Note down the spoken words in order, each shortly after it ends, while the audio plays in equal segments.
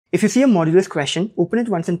If you see a modulus question, open it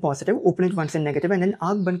once in positive, open it once in negative, and then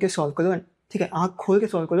आँख बंद के solve करो, ठीक है, आँख खोल के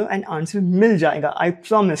solve करो, and answer मिल जाएगा, I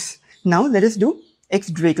promise. Now let us do x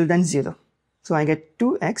greater than 0. So I get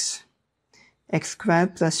 2x, x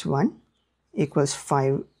squared plus 1 equals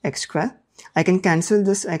 5x squared. I can cancel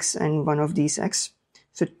this x and one of these x.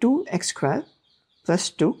 So 2x squared plus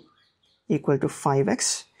 2 equal to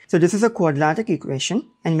 5x. So this is a quadratic equation,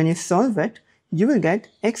 and when you solve it, you will get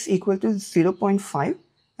x equal to 0.5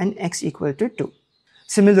 and x equal to 2.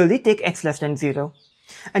 Similarly, take x less than 0.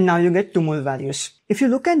 And now you get two more values. If you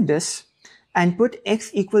look at this and put x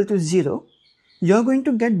equal to 0, you're going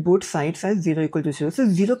to get both sides as 0 equal to 0. So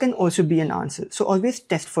 0 can also be an answer. So always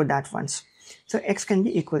test for that once. So x can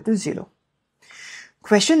be equal to 0.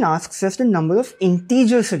 Question asks us the number of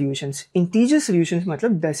integer solutions. Integer solutions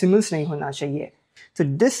मतलब decimals नहीं होना चाहिए. So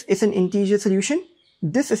this is an integer solution,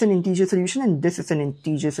 this is an integer solution, and this is an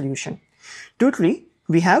integer solution. Totally,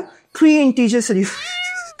 we have 3 integer solutions.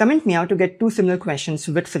 Comment me out to get 2 similar questions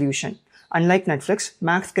with solution. Unlike Netflix,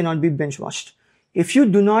 maths cannot be binge watched. If you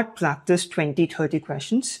do not practice 20-30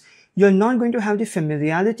 questions, you're not going to have the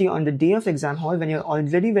familiarity on the day of exam hall when you're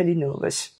already very nervous.